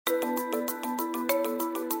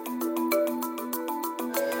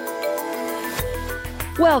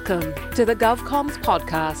Welcome to the GovComms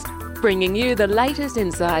podcast, bringing you the latest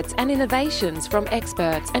insights and innovations from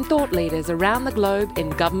experts and thought leaders around the globe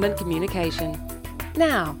in government communication.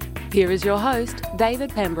 Now, here is your host,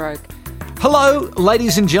 David Pembroke. Hello,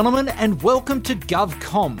 ladies and gentlemen, and welcome to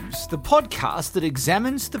GovComms, the podcast that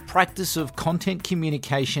examines the practice of content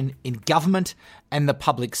communication in government and the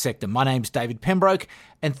public sector. My name's David Pembroke,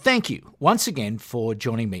 and thank you once again for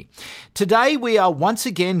joining me. Today, we are once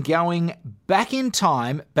again going back in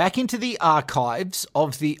time, back into the archives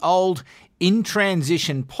of the old In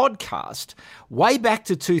Transition podcast, way back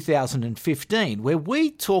to 2015, where we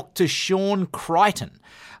talked to Shaun Creighton,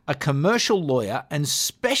 a commercial lawyer and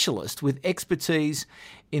specialist with expertise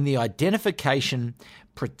in the identification,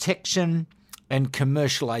 protection, and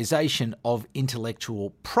commercialisation of intellectual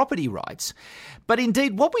property rights. But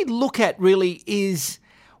indeed, what we look at really is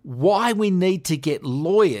why we need to get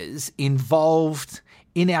lawyers involved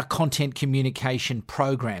in our content communication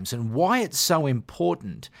programs and why it's so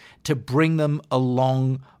important to bring them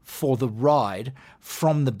along for the ride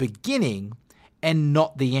from the beginning and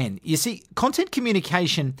not the end. You see, content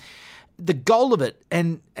communication, the goal of it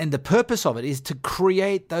and the purpose of it is to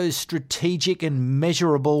create those strategic and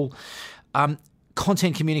measurable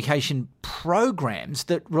content communication programs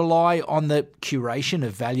that rely on the curation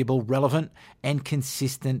of valuable, relevant and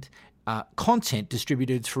consistent content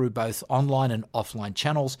distributed through both online and offline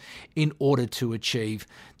channels in order to achieve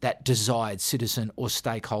that desired citizen or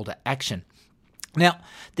stakeholder action. Now,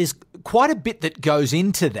 there's quite a bit that goes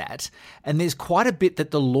into that, and there's quite a bit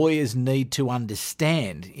that the lawyers need to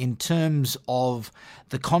understand in terms of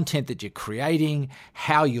the content that you're creating,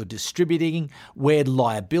 how you're distributing, where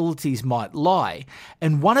liabilities might lie.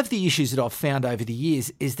 And one of the issues that I've found over the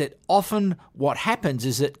years is that often what happens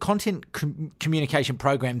is that content communication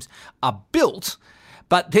programs are built,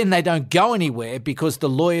 but then they don't go anywhere because the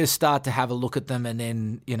lawyers start to have a look at them and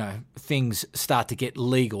then, things start to get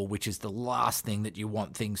legal, which is the last thing that you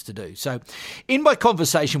want things to do. So in my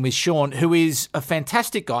conversation with Shaun, who is a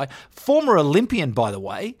fantastic guy, former Olympian, by the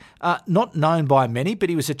way, not known by many, but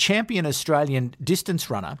he was a champion Australian distance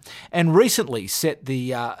runner and recently set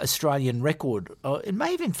the Australian record. It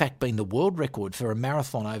may have in fact been the world record for a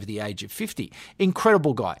marathon over the age of 50.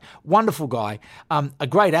 Incredible guy, wonderful guy, a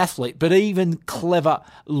great athlete, but even clever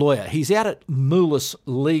lawyer. He's out at Moulis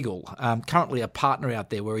Legal, currently a partner out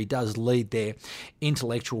there where he does lead their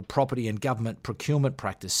intellectual property and government procurement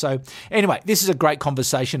practice. So anyway, this is a great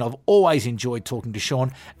conversation. I've always enjoyed talking to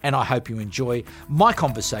Shaun, and I hope you enjoy my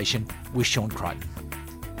conversation with Shaun Creighton.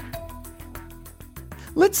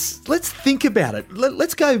 Let's think about it.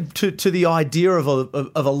 Let's go to the idea of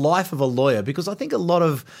a life of a lawyer, because I think a lot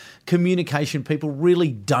of communication people really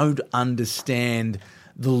don't understand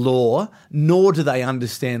the law, nor do they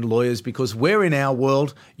understand lawyers, because we're in our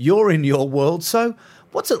world, you're in your world. So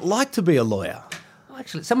what's it like to be a lawyer?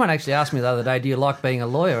 Someone asked me the other day, do you like being a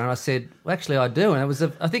lawyer? And I said, well, actually, I do. And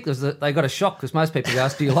they got a shock because most people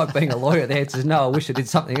ask, do you like being a lawyer? The answer is no, I wish I did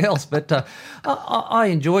something else. But I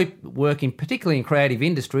enjoy working, particularly in creative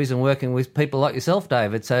industries and working with people like yourself,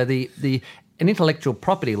 David. So an intellectual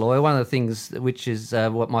property lawyer, one of the things which is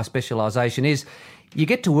what my specialisation is, you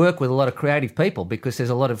get to work with a lot of creative people because there's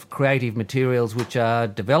a lot of creative materials which are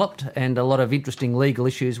developed and a lot of interesting legal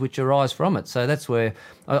issues which arise from it. So that's where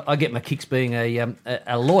I get my kicks being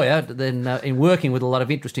a lawyer than in working with a lot of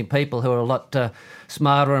interesting people who are a lot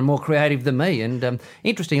smarter and more creative than me. And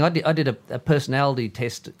interesting, I did a personality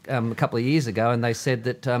test a couple of years ago, and they said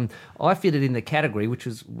that I fitted in the category which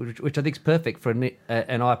I think is perfect for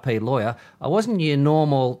an IP lawyer. I wasn't your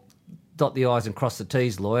normal dot the I's and cross the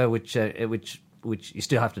T's lawyer, which you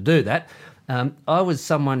still have to do that. I was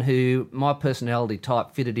someone who, my personality type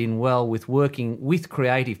fitted in well with working with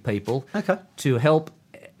creative people to help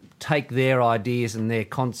take their ideas and their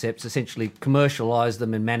concepts, essentially commercialise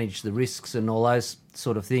them and manage the risks and all those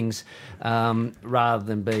sort of things, rather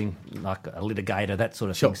than being like a litigator, that sort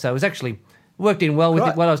of thing. So it was actually worked in well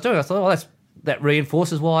with what I was doing. I thought, that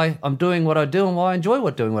reinforces why I'm doing what I do and why I enjoy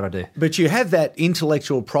doing what I do. But you have that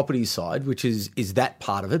intellectual property side, which is that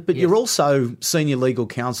part of it, but You're also senior legal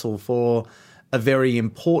counsel for a very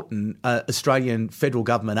important Australian federal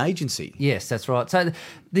government agency. Yes, that's right. So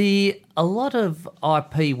a lot of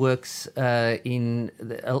IP works in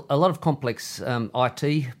a lot of complex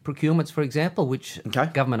IT procurements, for example, which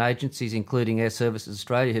government agencies, including Air Services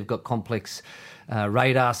Australia, have got complex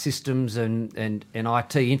radar systems and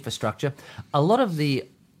IT infrastructure. A lot of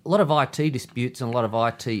IT disputes and a lot of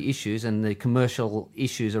IT issues and the commercial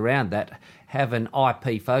issues around that have an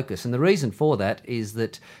IP focus. And the reason for that is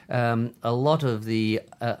that a lot of the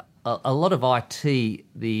a lot of IT,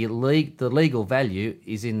 the legal value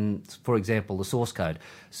is in, for example, the source code.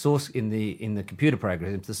 Source in the computer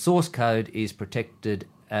programs, the source code is protected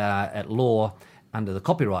at law under the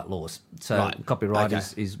copyright laws. So copyright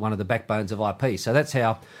is one of the backbones of IP. So that's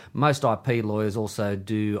how most IP lawyers also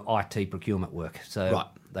do IT procurement work. So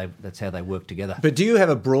that's how they work together. But do you have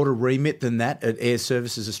a broader remit than that at Air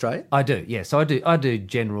Services Australia? I do, yes. I do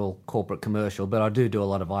general corporate commercial, but I do a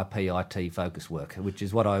lot of IP, IT focused work, which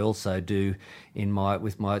is what I also do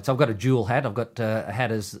so I've got a dual hat. I've got a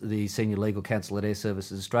hat as the Senior Legal Counsel at Air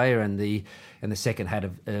Services Australia and the second hat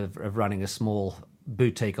of running a small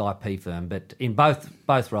boutique IP firm. But in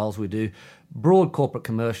both roles we do broad corporate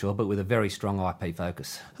commercial, but with a very strong IP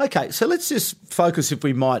focus. Okay, so let's just focus, if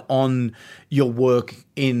we might, on your work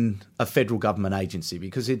in a federal government agency,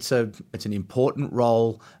 because it's an important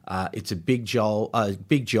role. It's a big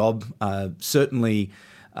job. Certainly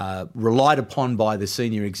relied upon by the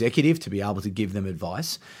senior executive to be able to give them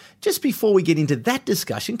advice. Just before we get into that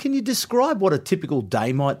discussion, can you describe what a typical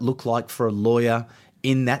day might look like for a lawyer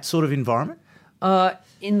in that sort of environment?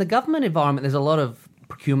 In the government environment, there's a lot of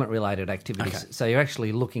procurement-related activities. Okay. So you're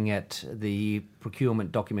actually looking at the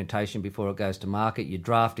procurement documentation before it goes to market. You're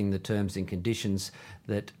drafting the terms and conditions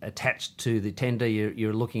that attach to the tender.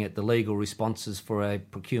 You're looking at the legal responses for a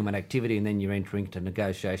procurement activity, and then you're entering into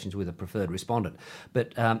negotiations with a preferred respondent.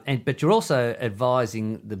 But you're also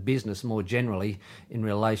advising the business more generally in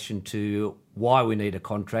relation to why we need a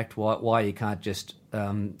contract, why you can't just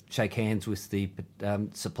shake hands with the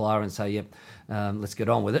supplier and say, yep, let's get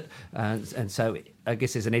on with it. And so I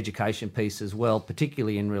guess there's an education piece as well,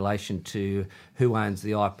 particularly in relation to who owns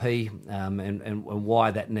the IP and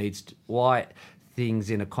why things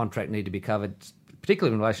in a contract need to be covered,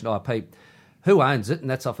 particularly in relation to IP. Who owns it, and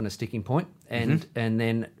that's often a sticking point. And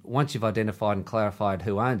then once you've identified and clarified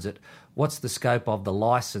who owns it, what's the scope of the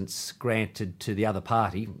licence granted to the other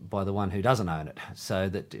party by the one who doesn't own it? So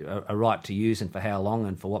that a right to use and for how long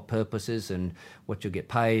and for what purposes and what you'll get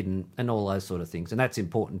paid and all those sort of things. And that's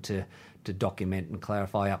important to document and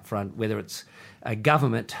clarify up front, whether it's a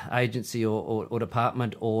government agency or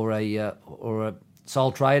department or a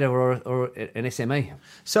sole trader or an SME.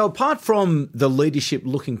 So apart from the leadership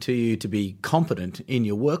looking to you to be competent in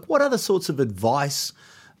your work, what other sorts of advice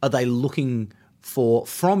are they looking for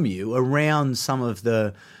from you around some of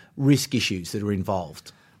the risk issues that are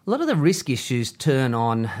involved? A lot of the risk issues turn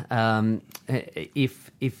on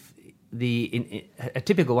if a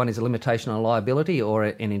typical one is a limitation on liability or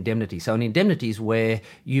an indemnity. So an indemnity is where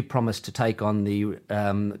you promise to take on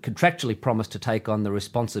contractually promise to take on the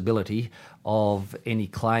responsibility of any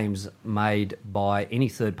claims made by any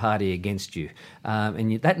third party against you.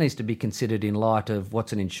 That needs to be considered in light of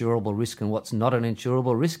what's an insurable risk and what's not an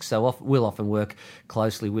insurable risk. So we'll often work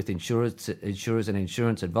closely with insurers and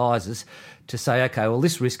insurance advisors to say, okay, well,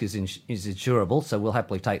 this risk is insurable, so we'll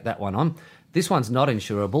happily take that one on. This one's not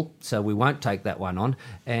insurable, so we won't take that one on.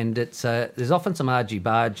 And there's often some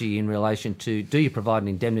argy-bargy in relation to, do you provide an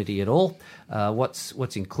indemnity at all? What's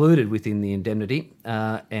included within the indemnity?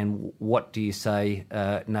 And what do you say,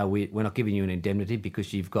 no, we're not giving you an indemnity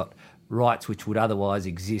because you've got rights which would otherwise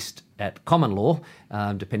exist at common law,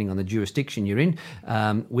 depending on the jurisdiction you're in,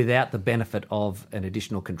 without the benefit of an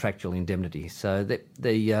additional contractual indemnity.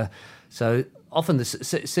 So often the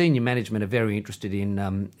senior management are very interested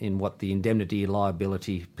in what the indemnity and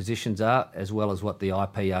liability positions are, as well as what the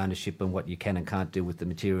IP ownership and what you can and can't do with the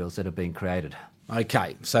materials that are being created.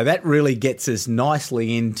 Okay, so that really gets us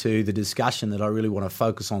nicely into the discussion that I really want to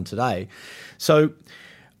focus on today. So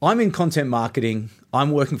I'm in content marketing.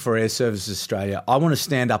 I'm working for Air Services Australia. I want to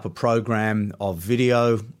stand up a program of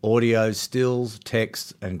video, audio, stills,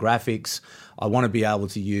 text and graphics. I want to be able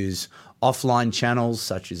to use offline channels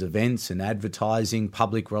such as events and advertising,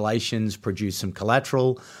 public relations, produce some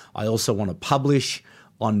collateral. I also want to publish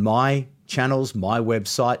on my channels, my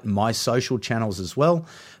website, my social channels as well.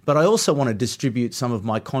 But I also want to distribute some of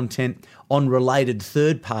my content on related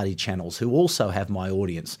third-party channels who also have my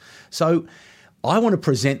audience. So I want to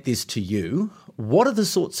present this to you. What are the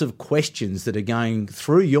sorts of questions that are going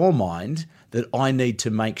through your mind that I need to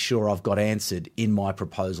make sure I've got answered in my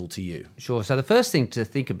proposal to you? Sure. So the first thing to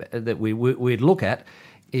think about that we'd look at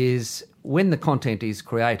is when the content is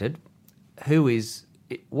created, is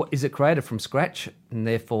it created from scratch? And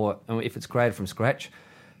therefore, if it's created from scratch,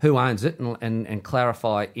 who owns it? And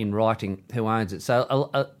clarify in writing who owns it. So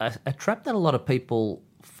a trap that a lot of people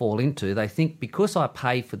fall into, they think because I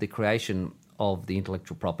pay for the creation of the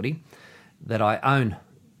intellectual property, that I own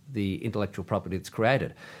the intellectual property that's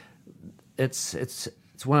created. It's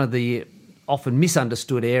one of the often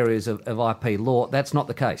misunderstood areas of IP law. That's not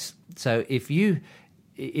the case. So if you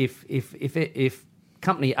if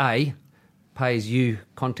company A pays you,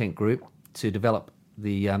 content group, to develop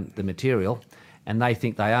the material, and they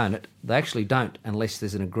think they own it, they actually don't unless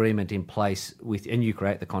there's an agreement in place with, and you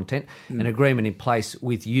create the content, an agreement in place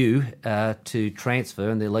with you to transfer,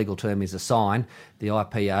 and the legal term is assign the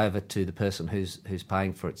IP over to the person who's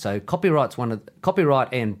paying for it. So copyright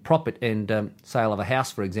and profit and sale of a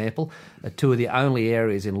house, for example, are two of the only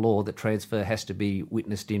areas in law that transfer has to be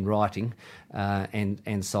witnessed in writing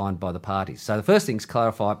and signed by the parties. So the first thing is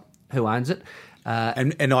clarify who owns it.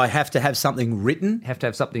 And I have to have something written? Have to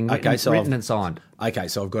have something written and signed. Okay,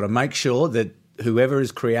 so I've got to make sure that whoever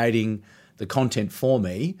is creating the content for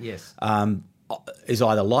me yes. Is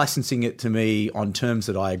either licensing it to me on terms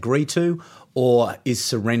that I agree to, or is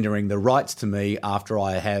surrendering the rights to me after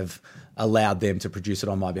I have allowed them to produce it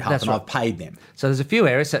on my behalf. That's and right. I've paid them. So there's a few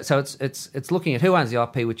areas. So it's looking at who owns the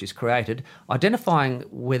IP which is created, identifying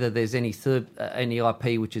whether there's any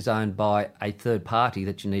IP which is owned by a third party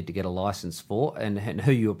that you need to get a license for, and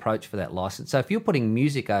who you approach for that license. So if you're putting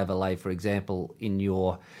music overlay, for example, in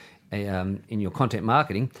your content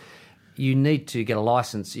marketing, you need to get a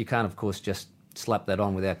license. You can't, of course, just slap that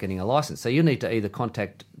on without getting a license. So you need to either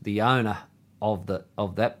contact the owner of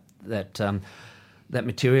that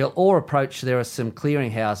material, or approach. There are some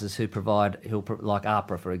clearinghouses like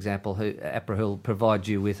APRA, for example, who'll provide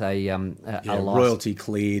you with a royalty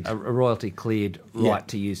cleared right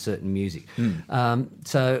to use certain music. And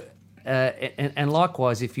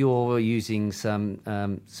likewise, if you're using some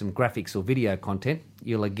graphics or video content,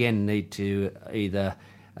 you'll again need to either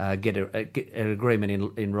get an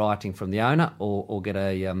agreement in writing from the owner, or get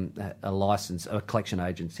a license, a collection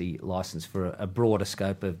agency license for a broader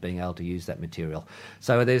scope of being able to use that material.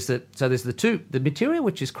 So there's the material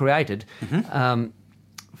which is created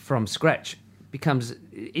from scratch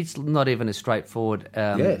it's not even as straightforward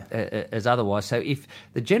as otherwise. So if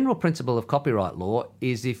the general principle of copyright law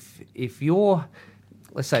is if you're,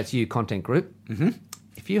 let's say it's you, content group,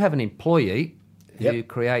 if you have an employee who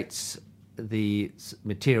creates the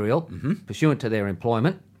material pursuant to their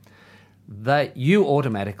employment, you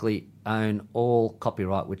automatically own all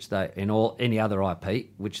copyright any other IP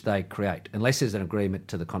which they create, unless there's an agreement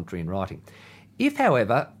to the contrary in writing. If,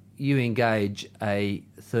 however, you engage a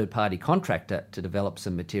third-party contractor to develop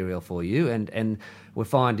some material for you, and we're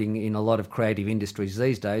finding in a lot of creative industries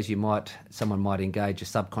these days, someone might engage a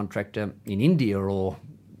subcontractor in India or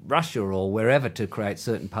Russia or wherever to create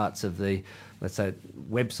certain parts of the, let's say,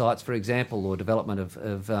 websites, for example, or development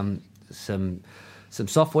of some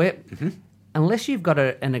software. Unless you've got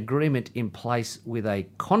an agreement in place with a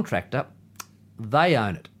contractor, they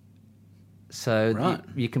own it. So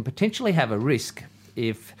you can potentially have a risk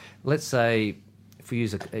if, let's say, if we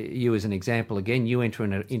use you as an example again, you enter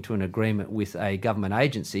into an agreement with a government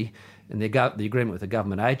agency, and the agreement with the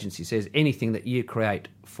government agency says anything that you create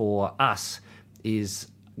for us is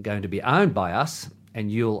going to be owned by us, and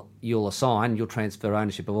you'll transfer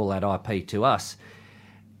ownership of all that IP to us.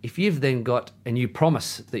 If you've then got, and you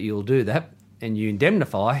promise that you'll do that, and you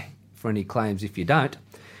indemnify for any claims if you don't,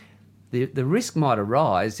 the risk might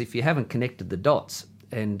arise if you haven't connected the dots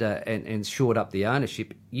and shored up the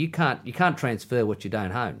ownership. You can't transfer what you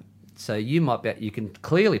don't own. So you can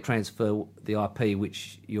clearly transfer the IP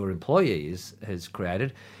which your employee has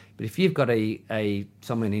created, but if you've got a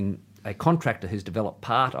contractor who's developed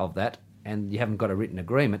part of that, and you haven't got a written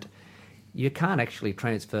agreement, you can't actually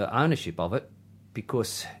transfer ownership of it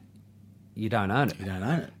because you don't own it. You don't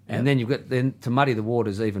own it. And then to muddy the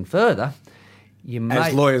waters even further,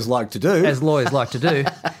 as lawyers like to do,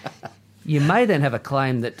 you may then have a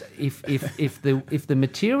claim that if the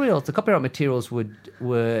materials, the copyright materials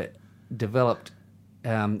were developed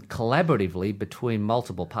collaboratively between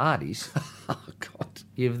multiple parties. Oh God!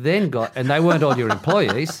 You've then got, and they weren't all your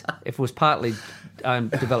employees. If it was partly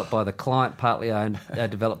developed by the client, partly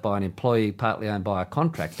developed by an employee, partly owned by a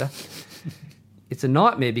contractor, it's a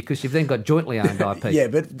nightmare because you've then got jointly owned IP. Yeah,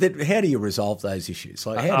 but how do you resolve those issues?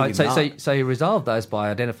 Like, how do you know? So you resolve those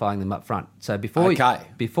by identifying them up front. So before you start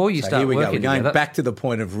here we working go. We're going together, back to the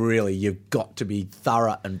point of really you've got to be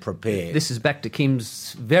thorough and prepared. This is back to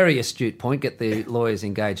Kim's very astute point, get the lawyers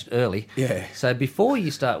engaged early. Yeah. So before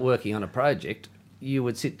you start working on a project, you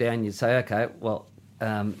would sit down and you'd say, okay, well,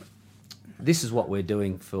 this is what we're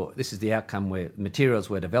doing this is the outcome materials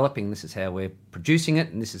we're developing, this is how we're producing it,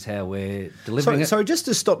 and this is how we're delivering it. So just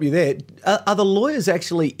to stop you there, are the lawyers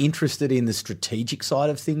actually interested in the strategic side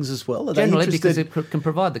of things as well? Are Generally, because it can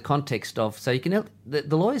provide the context of, so you can help,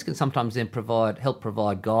 the lawyers can sometimes then help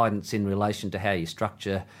provide guidance in relation to how you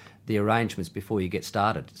structure the arrangements before you get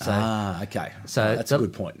started. So, okay. So that's a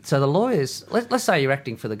good point. So the lawyers, let's say you're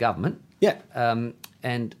acting for the government, Yeah.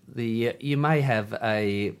 And you may have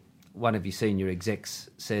one of your senior execs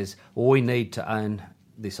says, well, we need to own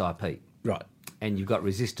this IP. Right. And you've got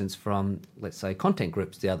resistance from, let's say, content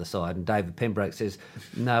groups the other side. And David Pembroke says,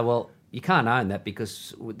 no, well, you can't own that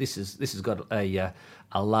because this has got a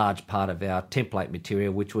large part of our template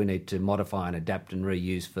material which we need to modify and adapt and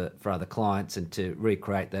reuse for other clients, and to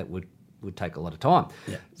recreate that would take a lot of time.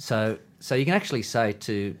 Yeah. So you can actually say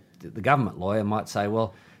to the government lawyer might say,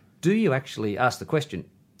 well, do you actually ask the question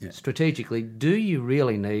strategically, do you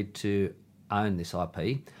really need to own this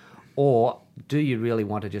IP, or do you really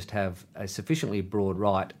want to just have a sufficiently broad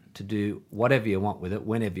right to do whatever you want with it,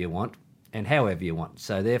 whenever you want, and however you want?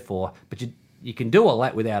 So therefore, but you can do all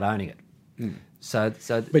that without owning it. Mm. So,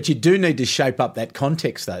 but you do need to shape up that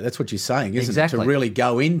context, though. That's what you're saying, isn't it? To really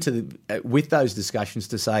go into with those discussions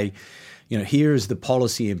to say, here is the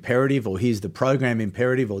policy imperative, or here's the program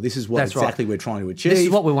imperative, or this is what exactly we're trying to achieve. This is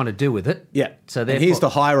what we want to do with it. Yeah. So and here's the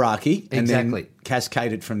hierarchy, and then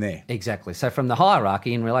cascade it from there. Exactly. So from the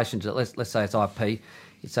hierarchy in relation to, let's say it's IP,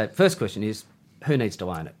 you'd say first question is, who needs to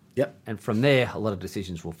own it? Yep. And from there, a lot of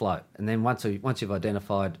decisions will flow. And then once you've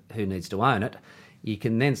identified who needs to own it, you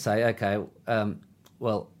can then say, okay,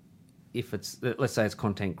 well, if it's, let's say it's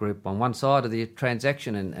content group on one side of the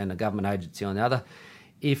transaction and a government agency on the other,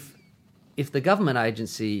 if the government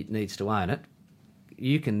agency needs to own it,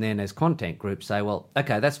 you can then, as content group, say, well,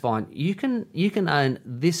 okay, that's fine. You can own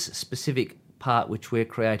this specific part which we're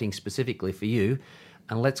creating specifically for you,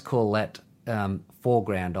 and let's call that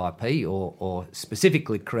foreground IP or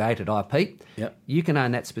specifically created IP. Yep. You can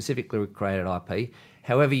own that specifically created IP.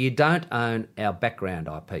 However, you don't own our background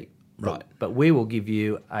IP. Right. But we will give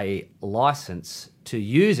you a license to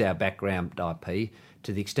use our background IP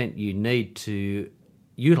to the extent you need to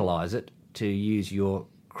utilise it to use your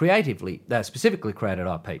specifically created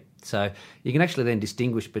IP. So you can actually then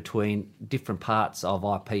distinguish between different parts of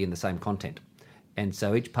IP in the same content. And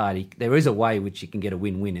so each party, there is a way which you can get a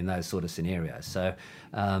win-win in those sort of scenarios. So,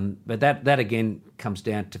 but that again comes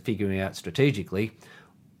down to figuring out strategically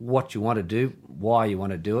what you want to do, why you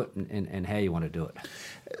want to do it, and how you want to do it.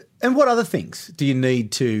 And what other things do you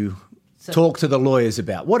need to talk to the lawyers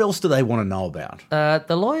about? What else do they want to know about?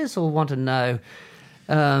 The lawyers will want to know,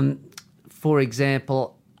 for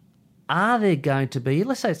example, are there going to be,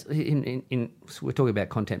 let's say we're talking about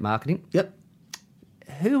content marketing. Yep.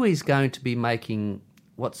 Who is going to be making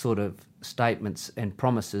what sort of statements and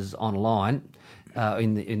promises online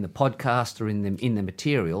in the podcast or in the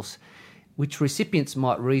materials, which recipients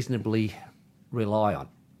might reasonably rely on?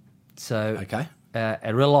 So, okay.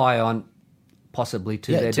 Rely on possibly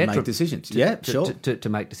to their detriment. To make decisions. To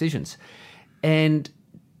make decisions. And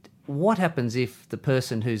what happens if the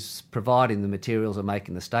person who's providing the materials or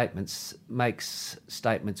making the statements makes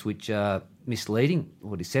statements which are misleading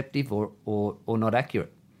or deceptive or not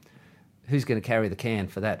accurate? Who's going to carry the can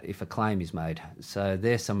for that if a claim is made? So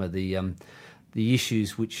there's some of the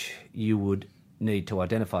issues which you would need to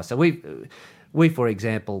identify. So we for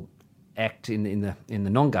example act in the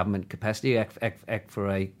non-government capacity, act for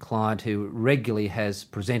a client who regularly has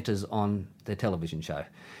presenters on their television show.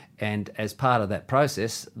 And as part of that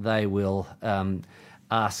process, they will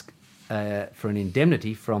ask for an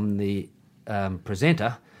indemnity from the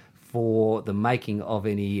presenter for the making of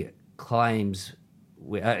any claims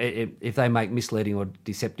if they make misleading or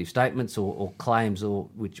deceptive statements or claims or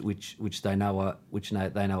which they know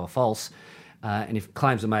are false. And if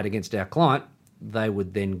claims are made against our client, they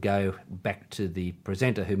would then go back to the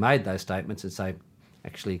presenter who made those statements and say,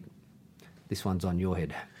 actually, this one's on your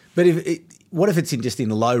head. But what if it's in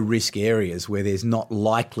low-risk areas where there's not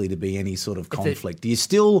likely to be any sort of conflict? Do you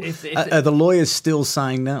still are the lawyers still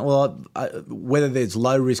saying that? Well, whether there's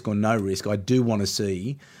low risk or no risk, I do want to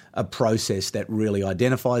see a process that really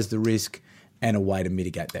identifies the risk and a way to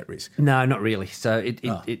mitigate that risk. No, not really. So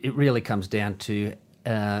it really comes down to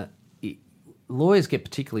lawyers get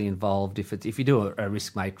particularly involved if you do a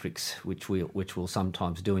risk matrix, which we'll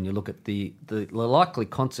sometimes do, and you look at the likely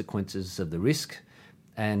consequences of the risk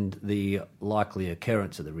and the likely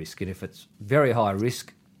occurrence of the risk. And if it's very high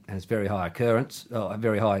risk and it's very high occurrence, or a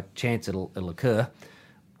very high chance it'll occur,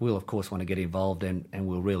 we'll of course want to get involved and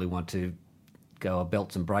we'll really want to go a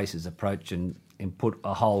belts and braces approach and put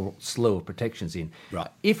a whole slew of protections in. Right.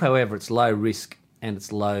 If, however, it's low risk and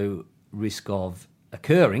it's low risk of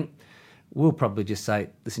occurring, we'll probably just say,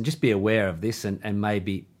 listen, just be aware of this and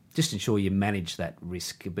maybe just ensure you manage that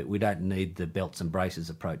risk, but we don't need the belts and braces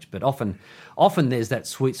approach. But often there's that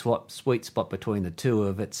sweet spot between the two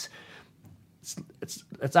of it's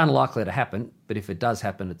unlikely to happen, but if it does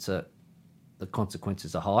happen, the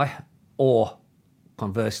consequences are high, or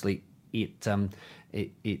conversely, it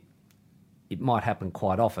it might happen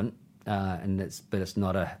quite often, but it's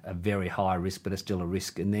not a very high risk, but it's still a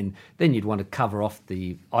risk. And then you'd want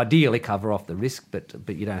to ideally cover off the risk, but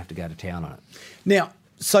you don't have to go to town on it. Now,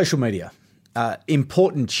 social media,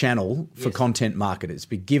 important channel for content marketers,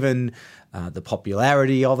 but given the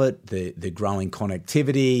popularity of it, the growing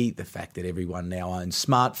connectivity, the fact that everyone now owns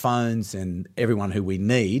smartphones and everyone who we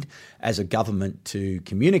need as a government to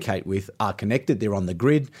communicate with are connected, they're on the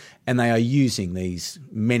grid, and they are using these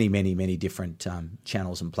many, many, many different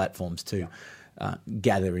channels and platforms to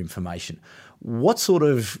gather information. What sort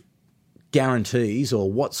of guarantees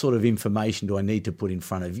or what sort of information do I need to put in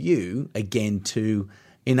front of you, again, to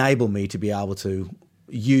enable me to be able to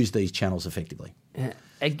use these channels effectively?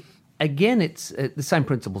 Again, it's the same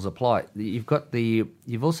principles apply.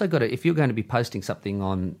 You've also got to, if you're going to be posting something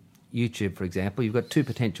on YouTube, for example, you've got two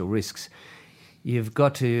potential risks. You've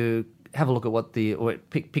got to have a look at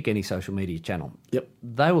pick any social media channel. Yep.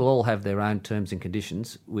 They will all have their own terms and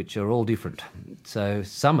conditions, which are all different. So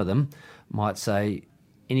some of them might say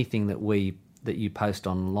anything that you post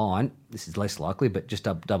online, this is less likely, but just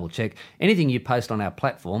double check, anything you post on our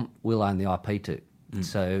platform, we'll own the IP to.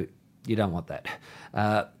 So you don't want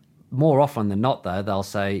that. More often than not, though, they'll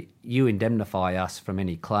say, you indemnify us from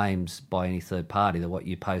any claims by any third party that what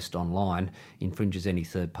you post online infringes any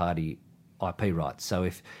third party IP rights. So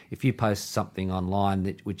if you post something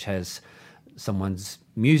online which has someone's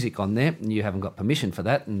music on there and you haven't got permission for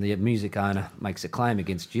that, and the music owner makes a claim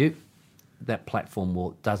against you, that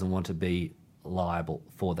platform doesn't want to be liable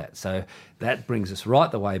for that. So that brings us right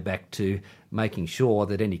the way back to making sure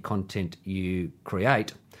that any content you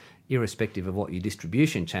create, irrespective of what your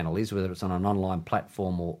distribution channel is, whether it's on an online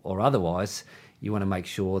platform or otherwise, you want to make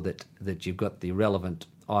sure that you've got the relevant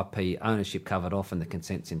IP ownership covered off and the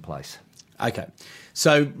consents in place. Okay.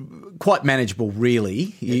 So quite manageable,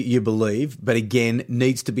 really, you believe, but again,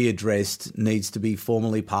 needs to be addressed, needs to be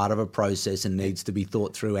formally part of a process and needs to be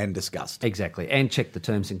thought through and discussed. Exactly. And check the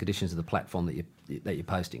terms and conditions of the platform that you're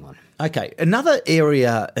posting on. Okay. Another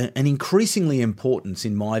area, an increasingly importance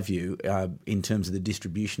in my view, in terms of the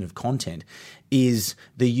distribution of content, is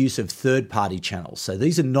the use of third-party channels. So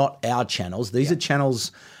these are not our channels. These are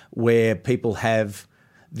channels where people have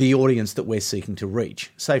the audience that we're seeking to reach.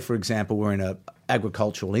 Say, for example, we're in an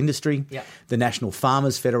agricultural industry. Yep. The National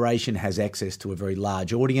Farmers Federation has access to a very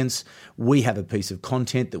large audience. We have a piece of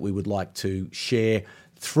content that we would like to share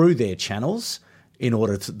through their channels in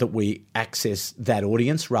order that we access that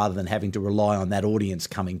audience rather than having to rely on that audience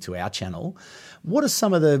coming to our channel. What are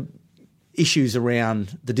some of the issues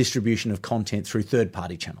around the distribution of content through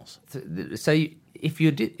third-party channels? So if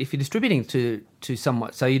you're distributing to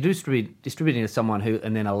someone, so you're distributing to someone who,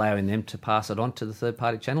 and then allowing them to pass it on to the third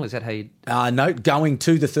party channel. Is that how you? No, going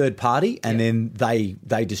to the third party, and then they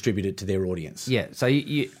distribute it to their audience. Yeah. So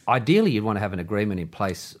ideally, you'd want to have an agreement in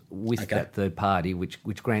place with that third party, which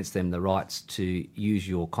grants them the rights to use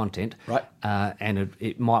your content. Right. And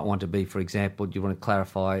it might want to be, for example, you want to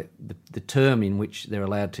clarify the term in which they're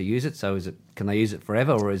allowed to use it. So can they use it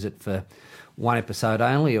forever, or is it for one episode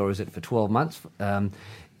only, or is it for 12 months?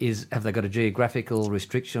 Have they got a geographical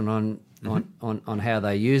restriction on how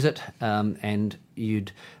they use it? And you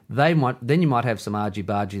might have some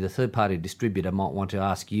argy-bargy. The third-party distributor might want to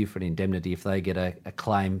ask you for an indemnity if they get a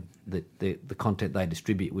claim that the content they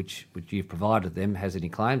distribute, which you've provided them, has any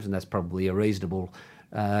claims, and that's probably a reasonable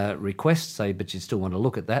request, but you'd still want to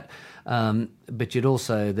look at that. But you'd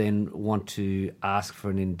also then want to ask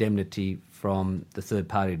for an indemnity from the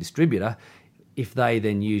third-party distributor if they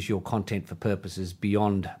then use your content for purposes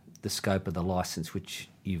beyond the scope of the licence which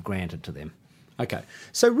you've granted to them. Okay.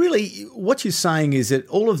 So really what you're saying is that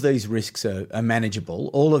all of these risks are manageable,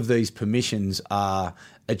 all of these permissions are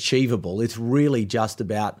achievable. It's really just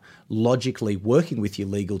about logically working with your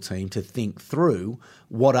legal team to think through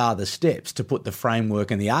what are the steps to put the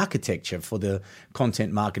framework and the architecture for the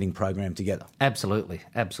content marketing program together. Absolutely.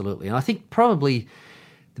 And I think probably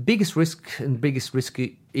the biggest risk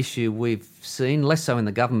issue we've seen, less so in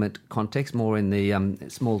the government context, more in the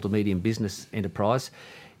small to medium business enterprise,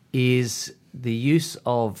 is the use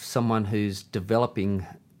of someone who's developing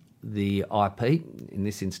the IP, in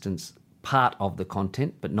this instance part of the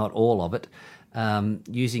content but not all of it,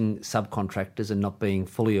 using subcontractors and not being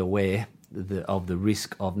fully aware of the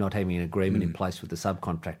risk of not having an agreement in place with the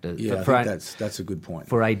subcontractor. Yeah, I think that's a good point.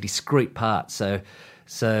 For a discrete part. So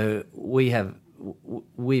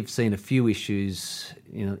we've seen a few issues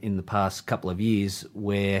in the past couple of years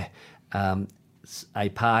where a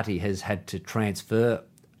party has had to contractually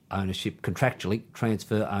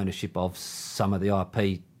transfer ownership of some of the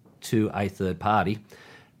IP to a third party,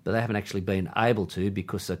 but they haven't actually been able to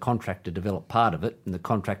because a contractor developed part of it, and the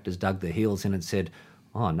contractors dug their heels in and said,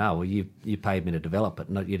 "Oh no, well you paid me to develop it,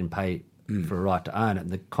 you didn't pay for a right to own it." And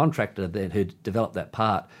the contractor then who developed that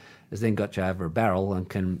part has then got you over a barrel and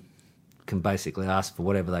can basically ask for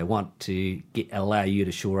whatever they want to allow you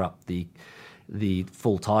to shore up the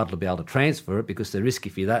full title to be able to transfer it, because the risk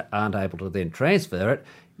if you aren't able to then transfer it,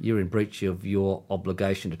 you're in breach of your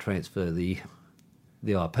obligation to transfer the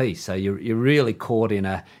IP. So you're really caught in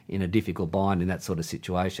a difficult bind in that sort of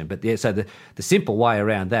situation. But yeah, so the simple way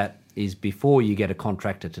around that is before you get a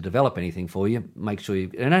contractor to develop anything for you, make sure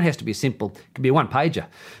it only has to be it can be a one-pager,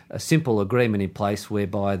 a simple agreement in place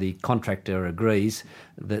whereby the contractor agrees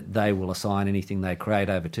that they will assign anything they create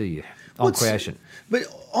over to you on creation. But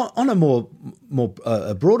on a more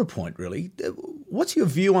a broader point, really, what's your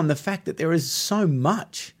view on the fact that there is so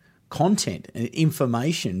much content and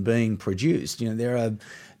information being produced? There are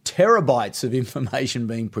terabytes of information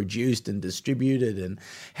being produced and distributed, and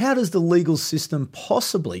how does the legal system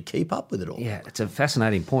possibly keep up with it all? Yeah, it's a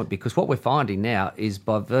fascinating point, because what we're finding now is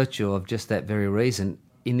by virtue of just that very reason.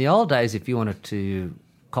 In the old days, if you wanted to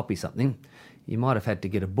copy something, you might have had to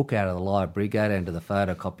get a book out of the library, go down to the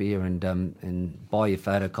photocopier and buy your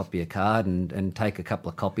photocopier card and take a couple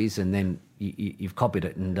of copies, and then you've copied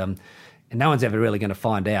it. And no one's ever really going to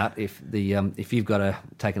find out if you've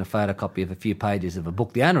taken a photocopy of a few pages of a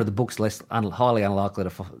book. The owner of the book's highly unlikely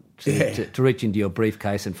to reach into your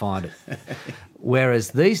briefcase and find it.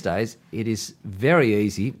 Whereas these days, it is very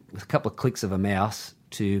easy, with a couple of clicks of a mouse,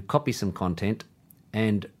 to copy some content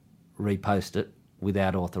and repost it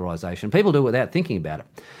without authorisation. People do it without thinking about it.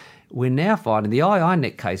 We're now finding the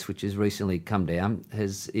IINet case, which has recently come down,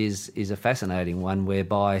 is a fascinating one,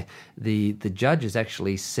 whereby the judge has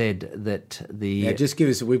actually said that just give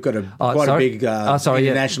us. We've got quite a big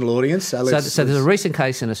international audience. So there's a recent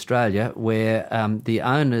case in Australia where the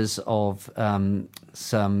owners of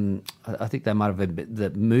some, I think they might have been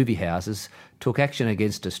the movie houses, took action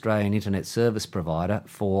against Australian internet service provider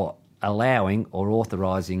for allowing or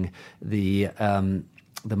authorising the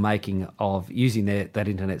making of using that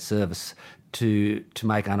internet service to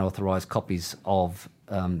make unauthorised copies of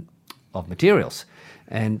materials,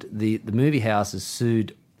 and the movie houses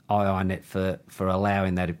sued IINet for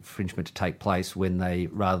allowing that infringement to take place when they,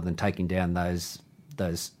 rather than taking down those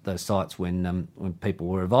sites when people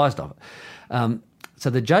were advised of it. So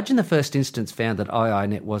the judge in the first instance found that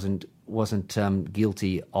IINet wasn't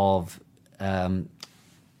guilty of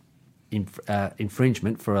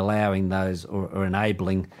infringement for allowing those or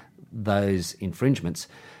enabling those infringements.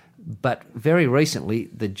 But very recently,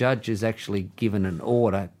 the judge has actually given an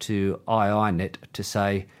order to IINet to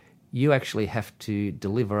say, you actually have to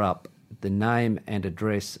deliver up the name and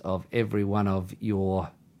address of every one of your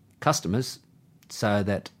customers so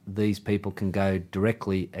that these people can go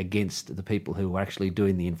directly against the people who are actually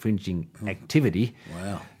doing the infringing activity.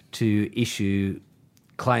 Wow. To issue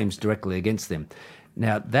claims directly against them.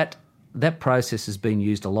 Now, that process has been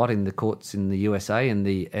used a lot in the courts in the USA, and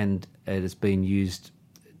it has been used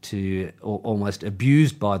to almost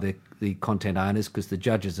abused by the content owners, because the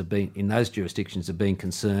judges have been in those jurisdictions have been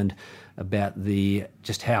concerned about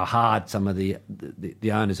just how hard some of the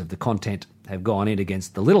owners of the content have gone in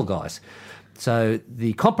against the little guys. So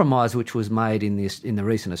the compromise which was made in the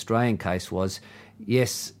recent Australian case was,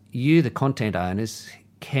 yes, you, the content owners,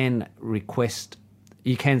 can request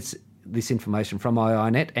this information from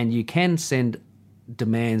IINet, and you can send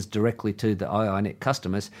demands directly to the IINet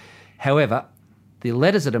customers. However, the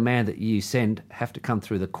letters of demand that you send have to come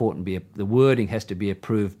through the court, and the wording has to be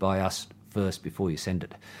approved by us first before you send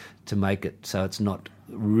it, to make it so it's not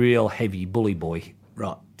real heavy bully boy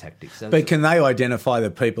tactics. So but can they identify the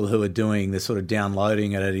people who are doing the sort of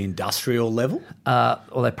downloading at an industrial level?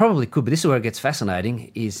 Well, they probably could, but this is where it gets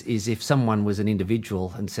fascinating, is if someone was an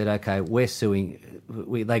individual and said, okay, we're suing,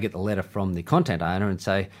 they get the letter from the content owner and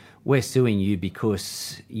say, we're suing you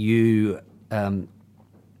because your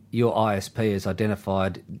ISP has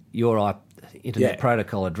identified your internet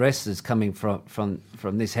protocol address as coming from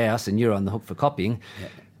this house, and you're on the hook for copying. Yeah.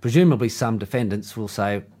 Presumably some defendants will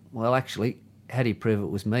say, well, actually, how do you prove it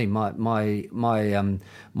was me? My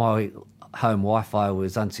home Wi-Fi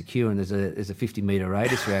was unsecure, and there's a 50-metre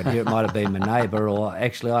radius around here. It might have been my neighbour, or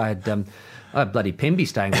actually I had bloody Pemby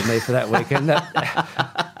staying with me for that weekend.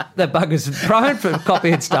 That bugger's prone for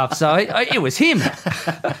copying stuff, so it was him.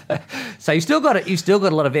 So you've still got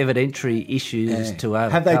a lot of evidentiary issues to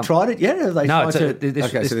overcome. Have they tried it yet? Have they No, so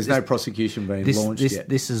there's no prosecution being launched yet.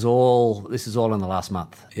 This is all in the last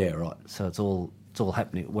month. Yeah, right. So it's all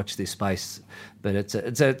happening. Watch this space, but it's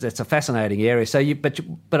a fascinating area. So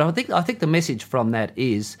but I think the message from that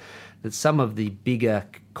is that some of the bigger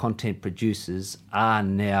content producers are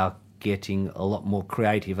now getting a lot more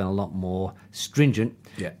creative and a lot more stringent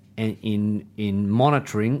in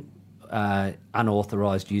monitoring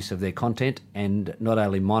unauthorised use of their content, and not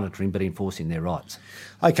only monitoring but enforcing their rights.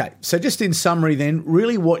 Okay, so just in summary then,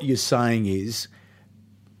 really what you're saying is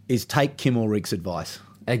take Kim Ulrich's advice.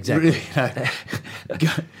 Exactly. Really,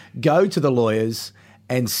 go to the lawyers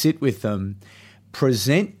and sit with them,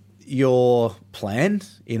 present your plan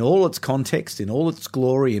in all its context, in all its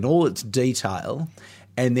glory, in all its detail,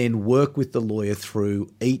 and then work with the lawyer through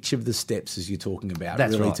each of the steps as you're talking about.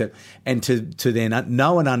 That's really, right. To then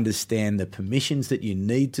know and understand the permissions that you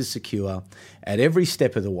need to secure at every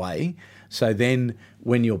step of the way. So then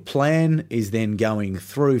when your plan is then going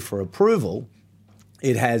through for approval,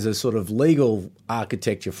 it has a sort of legal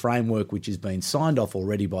architecture framework which has been signed off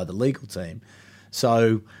already by the legal team.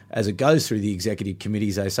 So as it goes through the executive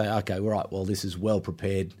committees, they say, okay, right, well, this is well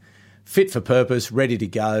prepared, fit for purpose, ready to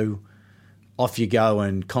go. Off you go,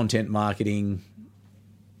 and content marketing,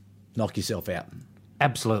 knock yourself out.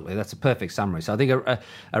 Absolutely. That's a perfect summary. So I think a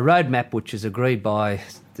roadmap which is agreed by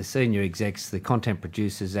the senior execs, the content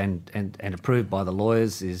producers, and approved by the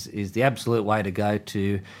lawyers is the absolute way to go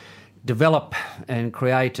to develop and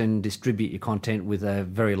create and distribute your content with a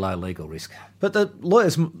very low legal risk. But the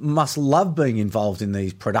lawyers must love being involved in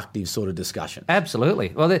these productive sort of discussions. Absolutely.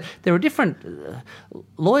 Well, there are different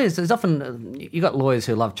lawyers. There's often you got lawyers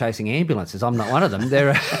who love chasing ambulances. I'm not one of them.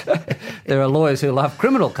 There are lawyers who love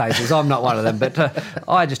criminal cases. I'm not one of them. But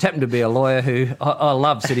I just happen to be a lawyer who I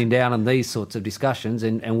love sitting down in these sorts of discussions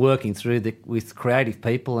and working through with creative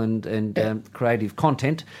people and creative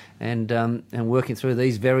content and working through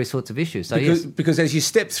these very sorts of issues. So because as you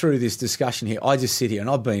step through this discussion here, I just sit here and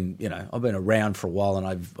I've been around for a while,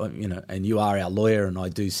 and and you are our lawyer, and I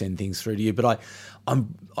do send things through to you, but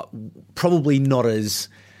I'm probably not as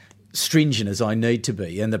stringent as I need to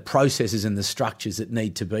be, and the processes and the structures that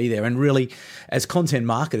need to be there. And really, as content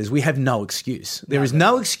marketers, we have no excuse. There is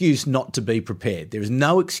no excuse not to be prepared. There is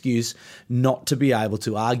no excuse not to be able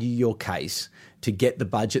to argue your case, to get the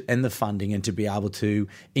budget and the funding, and to be able to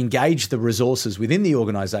engage the resources within the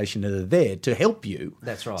organisation that are there to help you.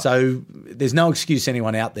 That's right. So there's no excuse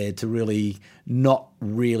anyone out there to really not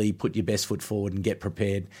really put your best foot forward and get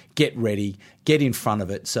prepared, get ready, get in front of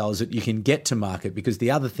it so that you can get to market, because the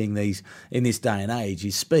other thing in this day and age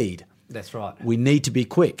is speed. That's right. We need to be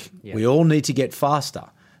quick. Yeah. We all need to get faster.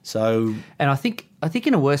 So, and I think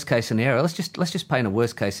in a worst case scenario, let's just paint a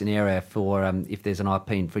worst case scenario for if there's an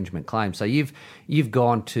IP infringement claim. So you've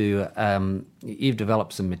gone to you've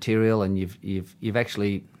developed some material, and you've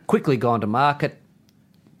actually quickly gone to market.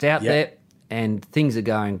 It's out there, and things are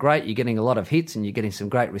going great. You're getting a lot of hits, and you're getting some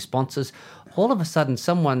great responses. All of a sudden,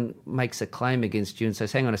 someone makes a claim against you and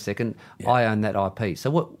says, "Hang on a second, I own that IP."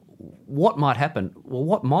 So what might happen? Well,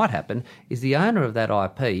 what might happen is the owner of that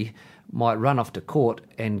IP might run off to court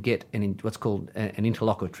and get what's called an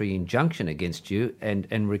interlocutory injunction against you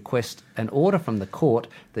and request an order from the court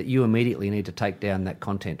that you immediately need to take down that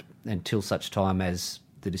content until such time as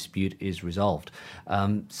the dispute is resolved.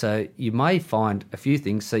 So you may find a few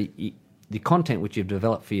things. So the content which you've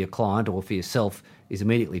developed for your client or for yourself is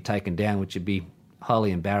immediately taken down, which would be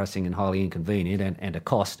highly embarrassing and highly inconvenient and a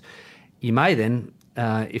cost. You may then,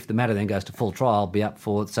 if the matter then goes to full trial, be up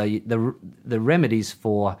for... So the remedies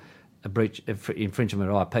for a breach of infringement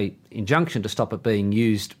of IP, injunction to stop it being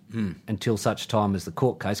used until such time as the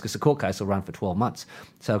court case, because the court case will run for 12 months.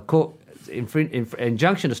 So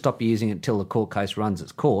injunction to stop you using it until the court case runs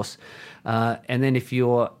its course. And then if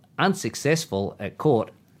you're unsuccessful at court,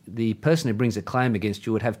 the person who brings a claim against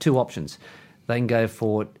you would have two options. They can go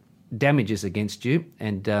for damages against you,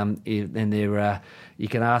 and you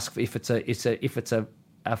can ask if it's a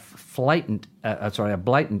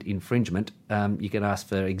blatant infringement. You can ask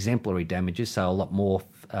for exemplary damages, so a lot more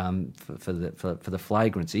for the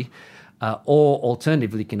flagrancy, or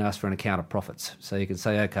alternatively, you can ask for an account of profits. So you can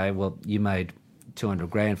say, okay, well, you made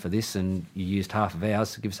 $200,000 for this, and you used half of ours,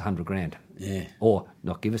 so give us $100,000. Yeah. Or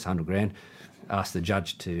not give us $100,000, ask the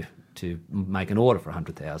judge to make an order for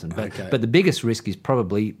 $100,000. But the biggest risk is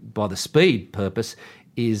probably, by the speed purpose,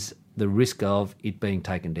 is the risk of it being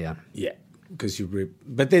taken down. Yeah. because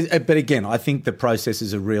but again, I think the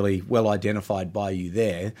processes are really well identified by you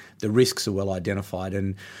there. The risks are well identified,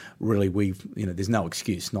 and really there's no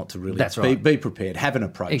excuse not to really be prepared, have an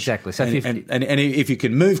approach. Exactly. So and if you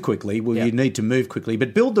can move quickly, you need to move quickly,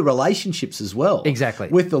 but build the relationships as well. Exactly.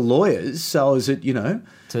 With the lawyers, so as it,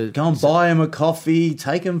 to go and buy them a coffee,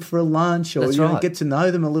 take them for a lunch, or get to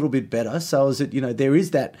know them a little bit better, so as it, there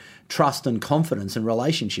is that trust and confidence and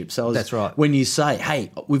relationship. So that's right. When you say, hey,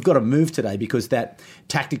 we've got to move today because that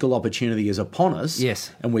tactical opportunity is upon us,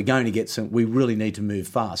 yes, and we're going to get we really need to move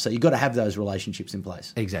fast. So you've got to have those relationships in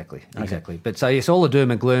place. Exactly. But so yes, all the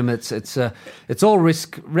doom and gloom, it's all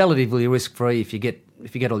relatively risk-free if you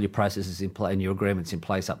get all your processes in place and your agreements in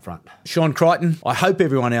place up front. Shaun Creighton, I hope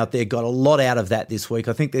everyone out there got a lot out of that this week.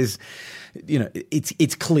 I think there's,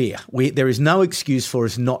 it's clear. There is no excuse for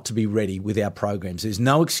us not to be ready with our programs. There's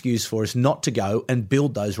no excuse for us not to go and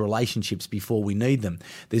build those relationships before we need them.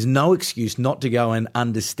 There's no excuse not to go and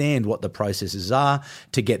understand what the processes are,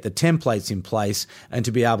 to get the templates in place, and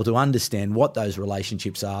to be able to understand what those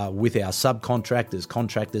relationships are with our subcontractors,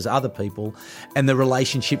 contractors, other people, and the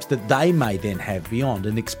relationships that they may then have beyond,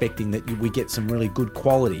 and expecting that we get some really good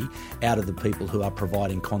quality out of the people who are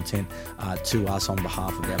providing content to us on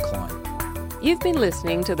behalf of our client. You've been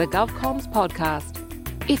listening to the GovComms podcast.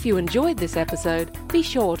 If you enjoyed this episode, be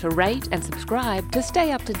sure to rate and subscribe to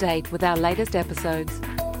stay up to date with our latest episodes.